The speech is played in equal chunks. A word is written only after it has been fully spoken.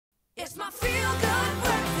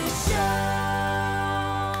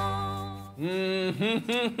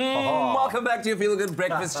Welcome back to your Feel Good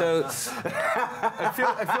Breakfast Show. It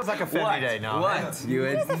feels like a family day now. What? It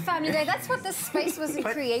is a family day. That's what this space was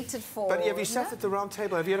created for. But have you sat at the round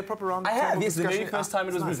table? Have you had a proper round table? I have, yes. The very discussion? first time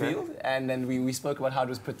it was Nice, revealed, and then we spoke about how it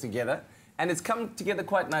was put together. And it's come together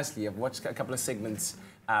quite nicely. I've watched a couple of segments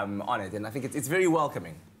on it, and I think it's very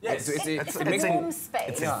welcoming. Yes. It a makes warm space.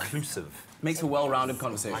 It's inclusive. Makes a well-rounded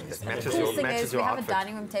conversation. The cool thing is we have a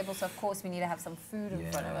dining room table, so of course we need to have some food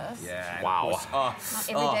in front of us. Yeah. Wow. Not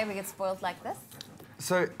every day we get spoiled like this.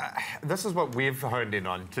 So this is what we've honed in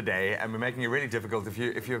on today, and we're making it really difficult.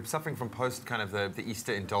 If you're suffering from post kind of the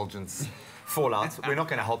Easter indulgence fallout, we're not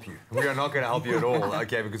going to help you. We are not going to help you at all,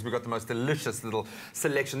 okay? Because we've got the most delicious little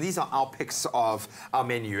selection. These are our picks of our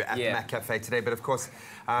menu at the McCafe today. But of course,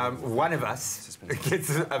 one of us gets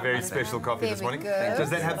a very special coffee this morning. Does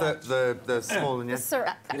that have the small and the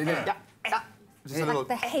syrup. Just a little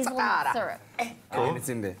the hazelnut syrup. Cool. And it's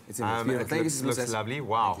in there. It's in there. It's beautiful. Thank you, looks lovely.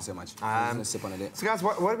 Wow. Thank you so much. I'm gonna sip on it. So guys,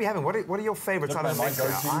 what are we having? What are your favourites out of the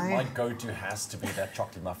mix? My go-to has to be that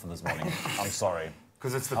chocolate muffin this morning. I'm sorry.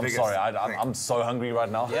 Because it's the biggest. I'm sorry, I'm so hungry right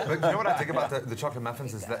now. Yeah. But you know what I think about the chocolate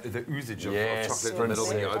muffins is the oozage of chocolate in the middle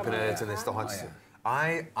when you open it and there's the hot.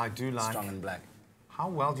 I do like strong and black. How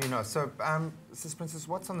well do you know? So, Sis Princess,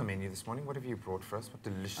 what's on the menu this morning? What have you brought for us? What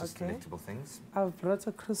delicious, delectable things? I've brought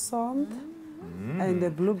a croissant and a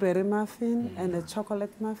blueberry muffin and a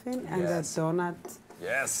chocolate muffin and a donut.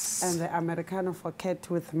 Yes. And the Americano for cat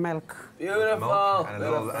with milk. Beautiful. Milk and a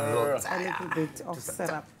little bit of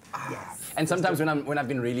syrup. Yes. And sometimes when I've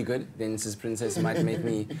been really good, then Sis Princess might make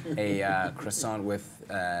me a croissant with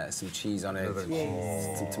some cheese on it,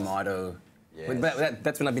 some tomato. Yes. But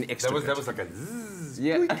that's when I've been extra. That was like a zzz.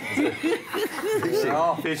 Yeah.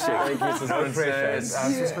 Fishing. Thank you, Sis Princess.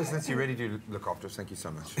 Sis Princess, you really do look after us. Thank you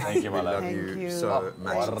so much. Thank you, my love. Love you so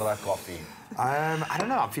much. What coffee. I don't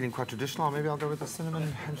know. I'm feeling quite traditional. Maybe I'll go with the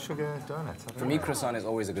cinnamon and sugar donuts. For me, croissant is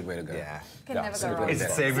always a good way to go. Yeah. Can never go wrong. Is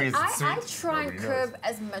it savoury? Is it sweet? I try and curb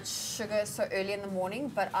as much sugar so early in the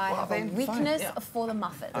morning, but I have a weakness for the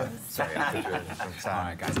muffins. Sorry, I'm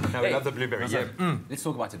sorry, guys. No, we love the blueberries. Let's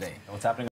talk about today. What's happening?